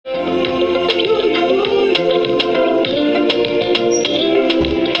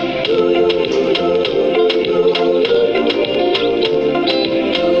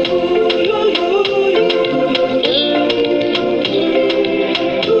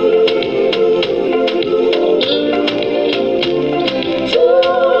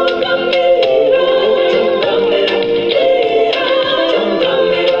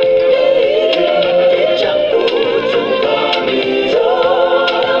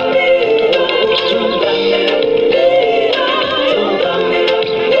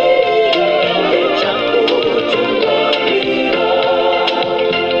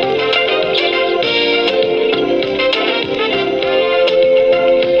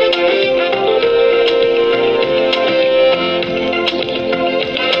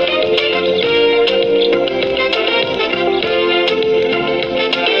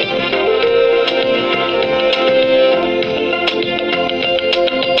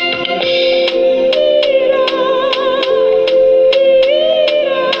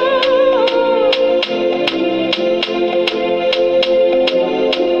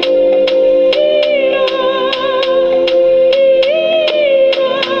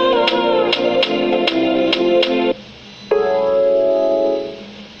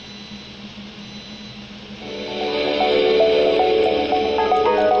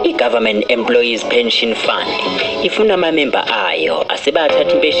Government Employees Pension Fund ifuna amamemba ayo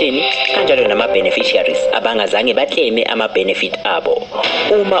asebathatha impesheni kanjalo nama-beneficiaries abangazange bakleme ama-benefit abo.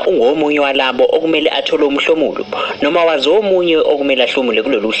 Uma ungomunye walabo okumele athole umhlomulo noma wazomunye okumele ahlomule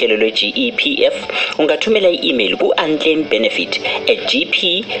kulolu hlelo lwe-GEPF, ungathumela i-email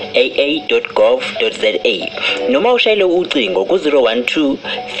ku-unclaimed-benefit@gpaa.gov.za noma ushayele ucingo ku-012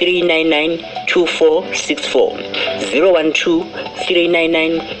 399 2464 012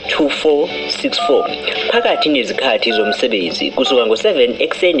 399 2464 phakathi nezikhathi zomsebenzi kusuka ngo-7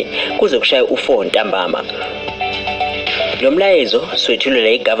 ekuseni kuze kushaya u-4 ntambama. Lo mlayezo swethulela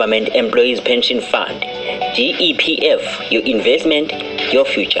i-Government Employees Pension Fund, GEPF, your investment, your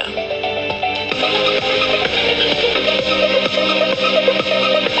future.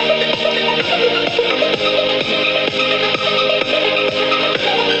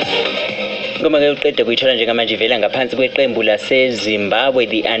 Ngoma ke uqeda kuyithola njengamanje ivela ngaphansi kweqembu laseZimbabwe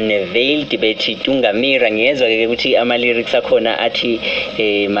the Unveiled bethi Tungamira. Ngiyezwa ke ukuthi ama lyrics akhona athi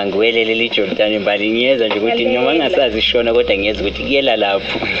mangiwelele liJordan Mbali. Ngiyezwa nje ukuthi noma ngasazi shona kodwa ngiyezwa ukuthi kuyela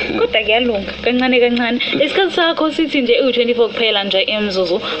lapho. Kodwa kuyalunga kancane kancane. Isikhathi sakho sithi nje u24 kuphela nje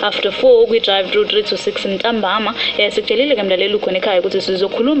emzuzu after 4 kwi drive through 3 to 6 ntambama. Sikutshelile ke mlaleli ukhona ekhaya ukuthi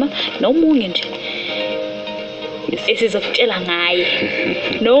sizokhuluma nomunye nje esizokutshela ngaye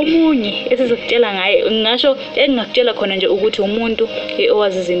nomunye esizokutshela ngaye. Ngisho engingakutshela khona nje ukuthi umuntu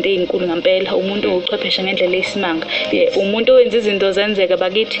owazi izinto ezinkulu ngempela, umuntu oqhwephesha ngendlela eyisimanga, umuntu owenza izinto zenzeka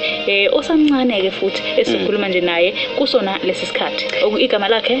bakithi, osamncane ke futhi esikhuluma nje naye kusona lesi sikhathi. Igama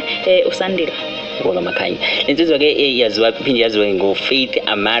lakhe uSandile Makhanya. Insizwa ke yaziwa phinde yaziwa ngoFaith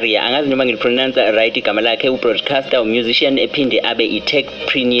Amaria. Angazi noma ngilipronounce right igama lakhe, ubroadcaster, musician ephinde abe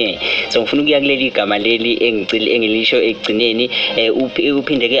i-techpreneur. So ngifuna ukuya kuleli igama leli engilisho ekugcineni.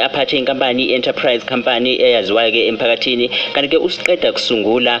 Uphinde ke aphathe inkampani, enterprise company eyaziwayo ke emphakathini. Kanti ke usiqeda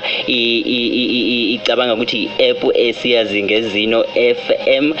kusungula icabanga ukuthi i-app esiyazi ngeZino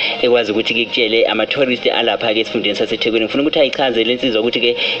FM ekwazi ukuthi ke kutshele ama-tourist alapha ke esifundeni saseThekwini. Ngifuna ukuthi ayichaze lensizwa ukuthi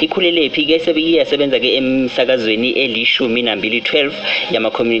ke ikhulelephi ke sebenza ke emsakazweni eli12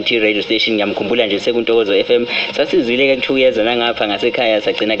 yama-community radio station. Ngiyamkhumbula nje sekuntokozo FM. Sasizwile ke kuthukuyeza nangapha ngasekhaya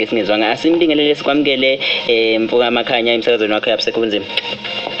sagcina ke singezwanga. Asimlingelele sikwamukele Mfoka Makhanya emsakazweni wakhe yapha sekunzima.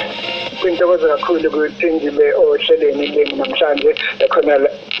 Kwintokozo kakhulu kuthindile ohlelweni lengi namhlanje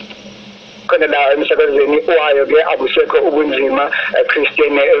khona la emsakazweni wayo ke abusekho ubunzima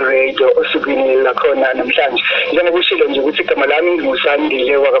Christian Radio osukwini lakhona namhlanje. Njengoba ushilo nje ukuthi igama lami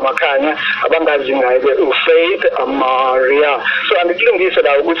ngusandile wakamakhanya, abangazi ngaye ke uFaith Amaria. So angikulungise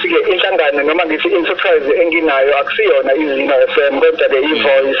la ukuthi ke inhlangano noma ngithi enterprise enginayo akusiyona iZino FM kodwa ke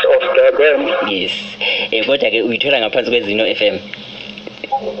iVoice of the Band. Yes. Kodwa ke uyithola ngaphansi kweZino FM.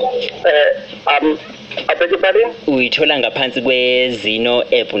 Uyithola ngaphanzi kweZino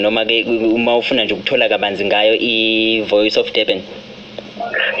app noma ke uma ufuna nje ukuthola kabanzi ngayo iVoice of Durban.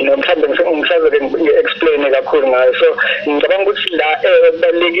 Mhlawumbe ngisazoke ngi-explain kakhulu ngayo. So ngicabanga ukuthi la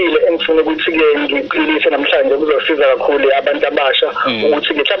balekile engifuna ukuthi ke ngiqilise namhlanje kuzosiza kakhulu abantu abasha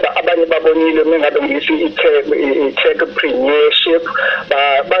ukuthi ke mhlawumbe abanye babonile mengabe ngithi i-techpreneurship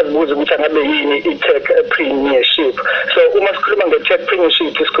bazibuza ukuthi angabe yini i-techpreneurship. So uma sikhuluma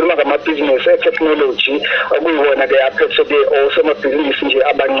nge-techpreneurship sikhuluma ngama-business e-technology okuyiwona ke aphethe ke osomabhizinisi nje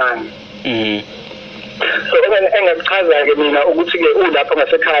abancane. So engakuchaza ke mina ukuthi ke ulapha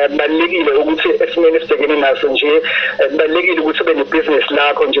ngasekhaya kubalekile ukuthi esimene sibhekene naso nje kubalekile ukuthi ube nebusiness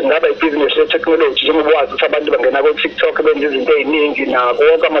lakho nje ngaba ibusiness le-technology njengoba wazi ukuthi abantu bangena ku-TikTok benza izinto eziningi nako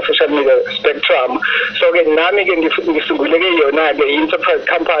wonke ama-social media spectrum. So ke nami ke ngisunguleke yona ke i-enterprise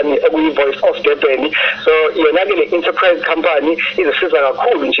company okuyi-Voice of Durban. So yona ke le enterprise company izosiza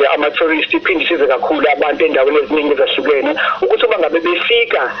kakhulu nje ama-tourist, iphinde isize kakhulu abantu endaweni eziningi ezahlukene ukuthi uma ngabe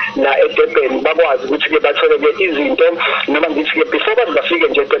befika la eDurban bakwazi ukuthi ke bathole ke izinto noma ngithi ke before bafike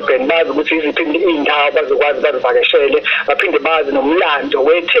nje eDurban bazi ukuthi iziphi indawo bazokwazi bazivakashele, baphinde bazi nomlando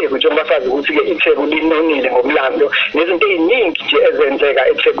weTheku njengoba sazi ukuthi ke iTheku linonile ngomlando nezinto eziningi nje ezenzeka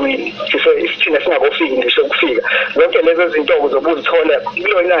eThekwini. So isithina singakofiki ngisho ukufika zonke lezo zinto uzobuzithola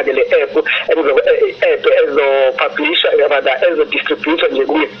kulona ke le app ezo-publisha ezo-distributor nje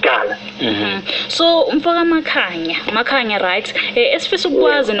kuyekudala. So Mfoka Makhanya right, esifisa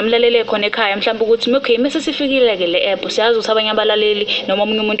ukwazi nomlaleli khona ekhaya mhlawumbe ukuthi okay mase sifikile ke le app siyazi ukuthi abanye abalaleli noma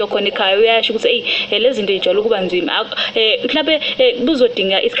omunye umuntu okhona ekhaya uyasho ukuthi lezi zinto ijwayele ukuba nzima. Mhlawumbe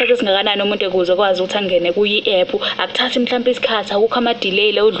kuzodinga isikhathi esingakanani umuntu ekuze kwazi ukuthi angene kuyi-app, akuthathi mhlawumbe isikhathi, akukho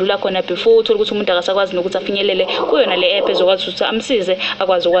ama-delay la udlula khona before uthola ukuthi umuntu akasakwazi nokuthi afinyelele kuyona le app ezokwazi ukuthi amsize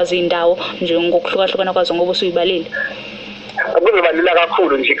akwazi ukwazi indawo nje ngokuhlukahlukana kwazo ngoba usuyibalile. kuzobalula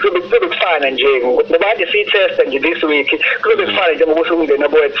kakhulu nje kuzobe kufana nje ngoba kade siyitesta nje this week kuzobe kufana nje ngoba usungena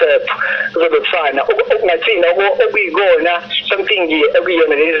ku WhatsApp kuzobe kufana okungathina okuyikona something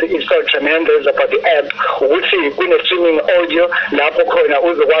ekuyona is so tremendous about the app ukuthi kune streaming audio lapho khona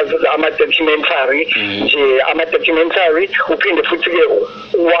uzokwazi ama documentary nje ama documentary uphinde futhi ke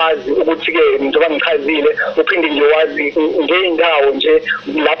wazi ukuthi ke njengoba ngichazile uphinde nje wazi ngeindawo nje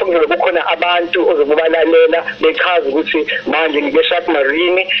lapho kuzobe kukhona abantu ozobalalela bechaza ukuthi manje ngike Shark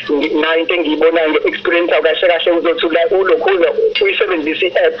Marine na into engiyibona nge-experience kahle kahle uzothula ulokhuza uyisebenzisa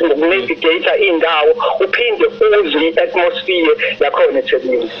i-app ngokunavigate indawo uphinde uzwe i-atmosphere yakhona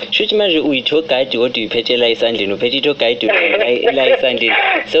eThekwini. Shuthi manje uyitho guide kodwa uyiphethe la esandleni uphethe itho guide la esandleni.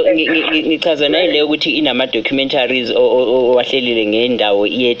 So ngichaza nayo leyo ukuthi inama documentaries owahlelile ngendawo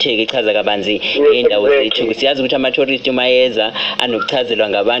iyeTheku ichaza kabanzi ngendawo zethu. Siyazi ukuthi ama tourist mayeza anokuchazelwa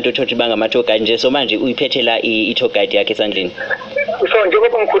ngabantu othothi bangama tour guide nje so manje uyiphethe la itho guide yakhe esandleni. So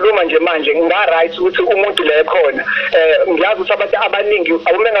njengoba ngikhuluma nje manje ngaright ukuthi umuntu la ekhona ngiyazi ukuthi abantu abaningi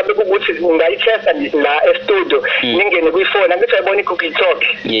awume ngabe ukuthi ngayitesta la e-studio ningene kuyifona ngithi ayibona i-Google Talk.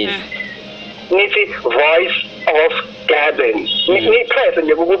 Yes. Nithi voice of Durban. Ni-press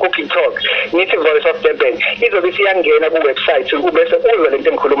nje ku-Google Talk nithi voice of Durban izobe siyangena ku-website ubese uzwe lento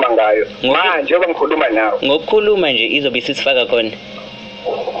engikhuluma ngayo manje ngoba ngikhuluma nawe ngokukhuluma nje izobe sisifaka khona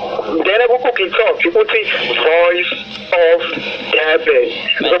ngena ku-Google Talk uthi voice of Durban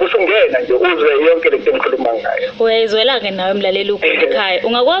uzobe usungena nje uzwe yonke lento engikhuluma ngayo. Uyayizwela-ke nawe mlaleli ukhona ekhaya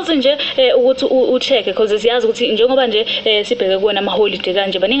ungakwazi nje ukuthi ucheck because siyazi ukuthi njengoba nje sibheke kuona ama-holiday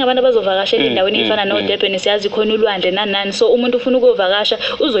kanje baningi abantu abazovakashela endaweni efana no-Durban siyazi khona ulwandle nani so umuntu ufuna ukuvakasha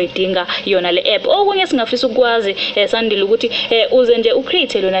uzoyidinga yona le app. Okunye singafisa ukwazi Sandile ukuthi uze nje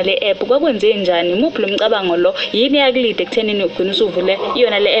ucreate lona le app kwakwenze njani muphi lo mcabango lo yini yakulide ekuthenini ugcina usuvule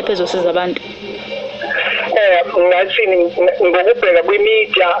yona le app ezosiza abantu. Ngathi ngokubheka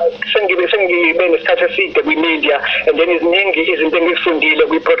kwi-media sengibe nesikhathi eside kwi-media and then iziningi izinto engizifundile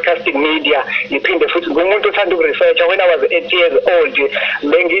kwi-broadcasting media ngiphinde futhi ngumuntu othanda ukuresearcha when I was 8 years old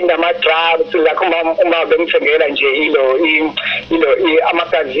benginama-drugs lakho uma bengithengela nje ilo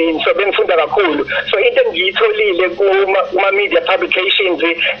amagazini so bengifunda kakhulu so into engiyitholile kuma-media publications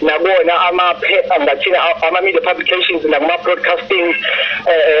nakubona ama-media publications nakuma-broadcasting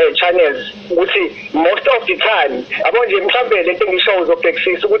channels ukuthi most of the time abonje mhlambe lento engisho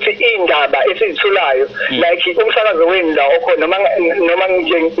uzobhekisisa ukuthi indaba esizithulayo like umsakazo wenu la okhona noma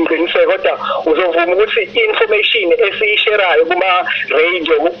nje ngiqiniseke kodwa uzovuma ukuthi information esiyisherayo kuma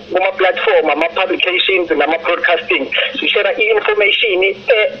radio kuma platform ama publications nama broadcasting sishera information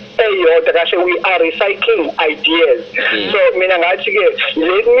eyodwa kahle we are recycling ideas so mina ngathi ke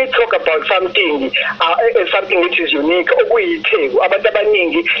let me talk about something which is unique okuyitheku abantu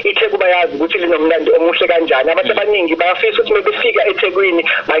abaningi itheku bayazi ukuthi linomlando omuhle kanjani abantu abaningi bayafisa ukuthi mebefika eThekwini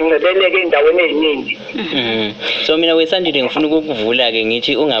bancebeleke endaweni eziningi. So mina weSandile ngifuna ukuvula ke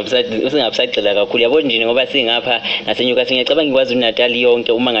ngithi usingabusagxila kakhulu yabo nje ngoba singapha nasenyuka ngiyacabanga ngikwazi uNatal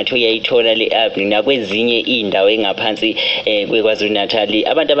yonke uma ngathi uyayithola le app nakwezinye indawo engaphansi kweKwaZulu Natal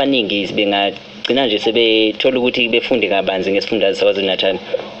abantu abaningi bengagcina nje sebethola ukuthi befunde kabanzi ngesifundazwe saKwaZulu Natal.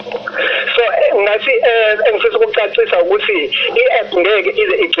 Ngathi engifisa ukucacisa ukuthi i-app ngeke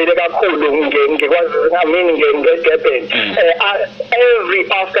ize igcile kakhulu ngekwazi nge-Durban every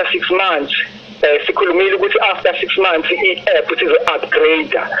after 6 months sikhulumile ukuthi after 6 months i-app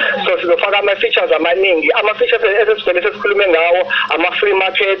sizo-upgrade so sizofaka ama-features amaningi ama-features esesivele sesikhulume ngawo ama-free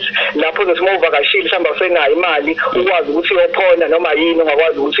market lapho uzosima uvakashile mhlawumbe usenayo imali ukwazi ukuthi uyophona noma yini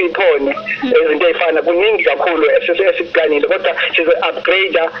ungakwazi ukuthi uyiphone izinto ey'fana kuningi kakhulu esikuganile kodwa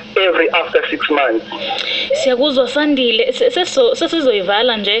sizo-upgrade every after 6 months. Siyakuzwa Sandile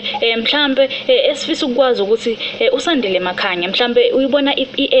sesizoyivala nje mhlambe esifisa ukwazi ukuthi uSandile Makhanya mhlambe uyibona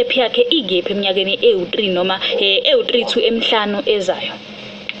i-app yakhe igephi eminyakeni ewu3 noma ewu3 to emihlanu ezayo.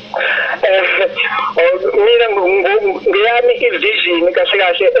 Mina ngiyami ivision kahle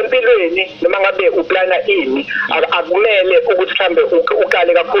kahle empilweni noma ngabe uplana ini akumele ukuthi mhlambe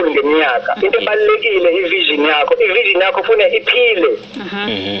uqale kakhulu ngeminyaka into ebalekile ivision yakho ufuna iphile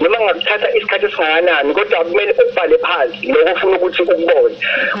noma ngakuthatha isikhathi esingakanani kodwa akumele ubhale phansi lokho ufuna ukuthi ukubone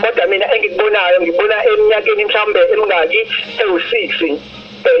kodwa mina engikubonayo ngibona eminyakeni mhlambe emingaki ewu6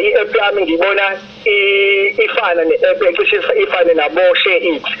 i-app yami ngibona ifana ne-app ecishe ifane nabo Share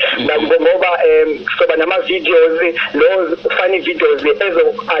It ngoba soba nama-videos lo funny videos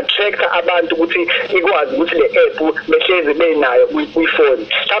ezo-attract abantu ukuthi ikwazi ukuthi le app behlezi benayo kwifoni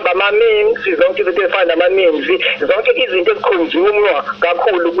mhlawumbe ama-memes zonke izinto ezifana nama-memes zonke izinto ezikhonzumwa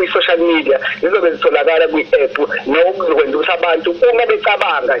kakhulu kwi-social media zizobe zitholakala kwi-app nokuzokwenza ukuthi abantu uma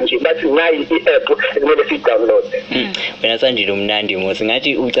becabanga nje bathi nayi i-app ekumele siyi-download. Wena Sandile umnandi Musi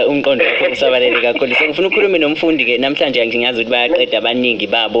ngathi umqondo wakho usabalele kakhulu sekufuna ukukhuluma nomfundi-ke namhlanje ngingazi ukuthi bayaqeda abaningi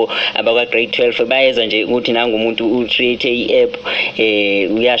babo abakwa grade 12 bayezwa nje ukuthi nangumuntu u-create i-app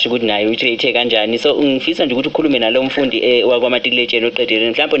uyasho ukuthi naye u-create kanjani so ngifisa nje ukuthi ukhulume nalo mfundi wakwamatikletsheni oqedile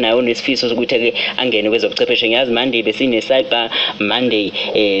mhlawumbe naye unesifiso sokuthi-ke angene kwezobuchwepheshe ngiyazi Monday besine Cyber Monday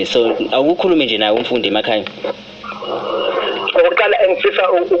so awukhulume nje naye umfundi emakhaya. Okokuqala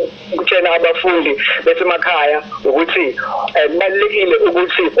engifisa ukutshena abafundi besemakhaya ukuthi kubalulekile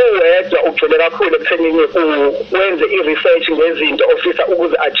ukuthi uwedwa ugxile kakhulu ekuthenini wenze i-research ngezinto ofisa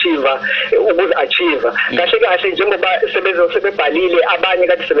ukuzi-achieve kahle kahle njengoba sebebhalile abanye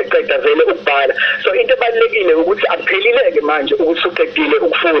kade sebeqeda vele ukubhala so into ebalulekile ukuthi akuphelile-ke manje ukuthi uqedile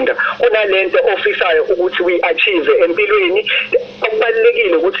ukufunda kunalento ofisayo ukuthi uyi-achieve empilweni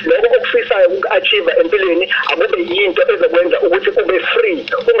okubalulekile ukuthi lokho okufisayo uku-achieve empilweni akube yinto ezokwenza ukuthi ube free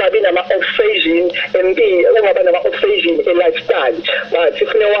ungabi nama-obsession empilo ungabi nama-obsession e-lifestyle but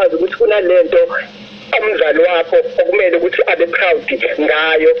ufune wazi ukuthi kunalento umzali wakho okumele ukuthi abe proud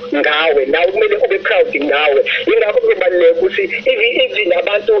ngawe nawe kumele ube proud ngawe ingakho kubaluleka ukuthi even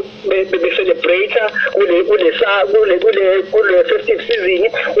abantu be-celebrate kule festive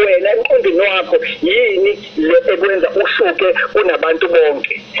season wena emqondweni wakho yini le ekwenza usuke kunabantu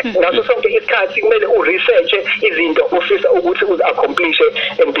bonke ngaso sonke isikhathi kumele uresearch izinto ufisa ukuthi uzi-accomplish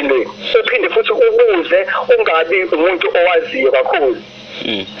empilweni uphinde futhi ubuze ungabi umuntu owaziyo kakhulu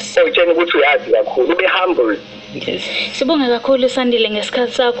oyitshela ukuthi uyazi kakhulu ube humble. Yes. Sibonge kakhulu Sandile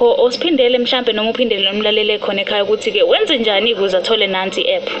ngesikhathi sakho osiphindele mhlambe noma uphindele nomlaleli khona ekhaya ukuthi-ke wenze njani ukuze athole nansi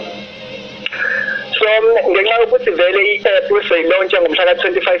i-app. So ngenxa yokuthi vele i-app seyilontsha ngomhla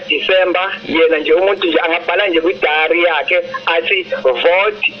ka-25 December yena nje umuntu nje angabhala nje kwi-diary yakhe athi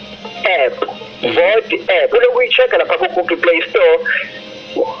vote app uloku uyi-check-a lapha ku-Google Play Store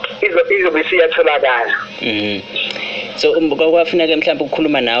izobe siyatholakala. So kwafuneka mhlawumbe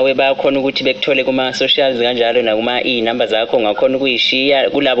ukukhuluma nawe bayakhona ukuthi bekuthole kuma-socials kanjalo nakuma iy'namba zakho ungakhona ukuyishiya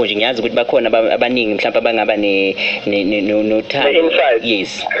kulabo nje ngiyazi ukuthi bakhona abaningi mhlawumbe abangaba nothando.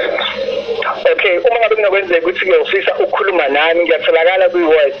 Yes. Okay, uma ngabe kunokwenzeka ukuthi-ke ufisa ukukhuluma nami ngiyatholakala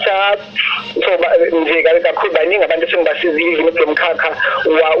kwi-WhatsApp so nje kakhulu baningi abantu esengibasizile kulo mkhakha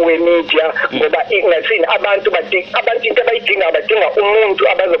we-media ngoba ngathini abantu into abayidinga badinga umuntu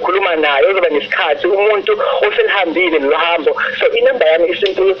abazokhuluma naye ozoba nesikhathi umuntu oselihambile lohambo so inamba yami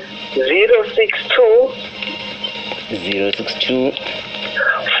isimple 062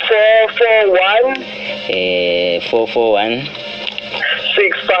 441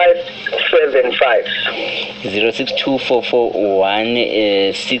 6575 062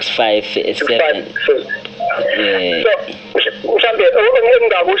 6575 mhlambe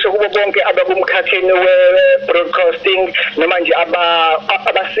engingakusho kubo bonke abakumkhakheni we-broadcasting noma nje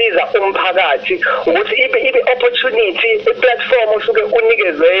abasiza umphakathi ukuthi ibe opportunity i-platform osuke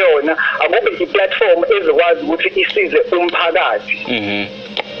unikezwe yona akube i-platform ezokwazi ukuthi isize umphakathi.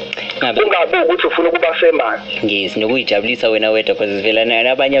 Kungabe ukuthi ufuna ukuba semali. Yes, nokuyijabulisa wena wedwa because vela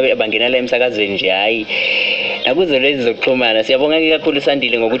nabanye abangena la emsakazweni nje hayi nakuzo lezi zokuxhumana. Siyabonga kakhulu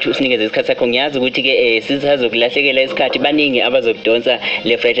Sandile ngokuthi usinikeze isikhathi sakho. Ngiyazi ukuthi sizazokulahlekela isikhathi baningi abazokudonsa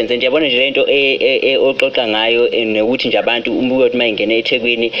left right and center. Yabona nje lento oxoxa ngayo nokuthi nje abantu umbuke ukuthi mayingena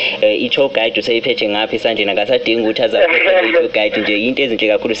eThekwini i-tour guide useyiphethe ngaphi Sandile akasadingi ukuthi azaphethe i-tour guide nje into ezinhle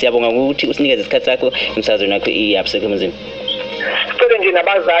kakhulu. Siyabonga ukuthi usinikeze isikhathi sakho emsakazweni wakho i-Abseko Emzini. Sicela nje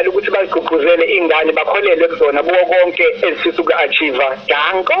nabazali ukuthi bazigqugquzele ingane bakholelwe kuzona kuwo konke ezifisa uku-achieve.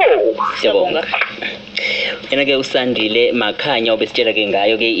 Danko. Siyabonga. Yena-ke uSandile Makhanya obesitshela-ke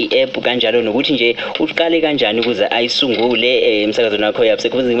ngayo-ke i-app kanjalo nokuthi nje uqale kanjani ukuze ayisungule emsakazweni wakho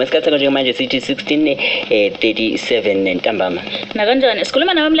ye-Abseko Emzini. Ngesikhathi sakho njengamanje sithi 16:37 ntambama. Nakanjani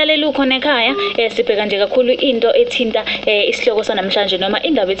sikhuluma nawe mlaleli ukhona ekhaya sibheka nje kakhulu into ethinta isihloko sanamhlanje noma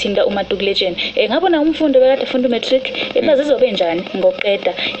indaba ethinta umatikletsheni. Ngabona umfundi bekade funda umatric bazizobe njani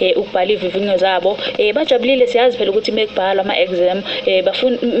ngokuqeda ukubhala ivivinyo zabo bajabulile siyazi phela ukuthi mekubhalwa ama-exam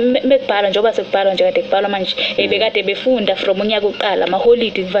mekubhalwa njengoba sekubhalwa nje kade ebhalwa manje bekade befunda from unyaka oqala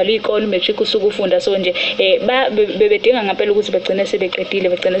ama-holiday kuvalwe iy'kole umatric usuke ufunda so nje bebedinga ngempela ukuthi begcine sebeqedile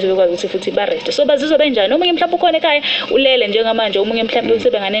begcine sebekwazi ukuthi futhi bareste so bazizwa benjani omunye mhlawumbe ukhona ekhaya ulele njengamanje omunye mhlawumbe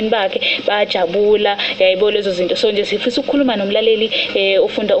usebenganeni bakhe bayajabula yayibo lezo zinto so nje sifisa ukukhuluma nomlaleli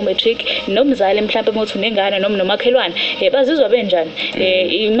ufunda umatric nomzali mhlawumbe mothi unengane noma nomakhelwane bazizwa benjani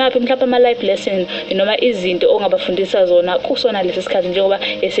imaphi mhlawumbe ama-life lesson noma izinto ongabafundisa zona kusona lesi sikhathi njengoba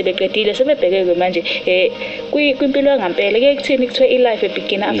sebeqedile sebebhekeke manje kwimpilo yangampela ke kuthini kuthiwa i-life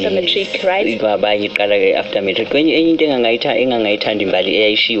begin after matric right kwabanye iqala ke after matric kwenye enye into engangayithanda imbali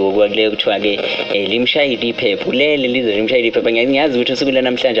eyayishiwo kwakule kuthiwa ke limshayile iphepha ulele lize limshayile iphepha ngiyazi ukuthi usuku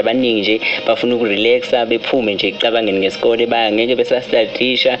lanamhlanje abaningi nje bafuna ukurelaxa bephume nje ecabangeni ngesikole ngeke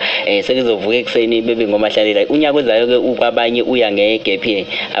besastudisha sekuzovuka ekseni bebe ngomahlalela unyaka ozayo ke ukwabanye uya ngegap year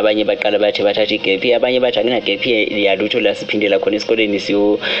abanye baqala bathi bathatha igap year abanye bathi akuna gap year yalutho la siphindela khona esikoleni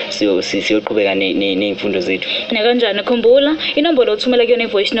siyoqhubeka nemfundo zethu kanjani khumbula inombolo othumela kuyona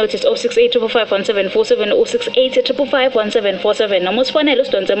i-voice note is 0685517747 0685517747 noma usifonele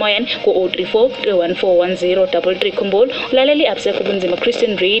usidonse emoyeni ku-034 3141033 khumbula ulaleli absekho bunzima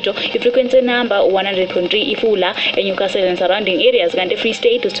Christian Radio ifrequency number 100.3 ifula eNewcastle and surrounding areas kanti Free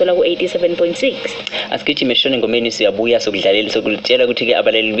State usithola ku-87.6 asigijime shone ngomeni siyabuya sokudlalela sokulitshela ukuthi ke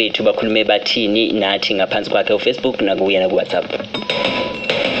abalali bethu bakhulume bathini nathi ngaphansi kwakhe uFacebook nakuye na kuWhatsApp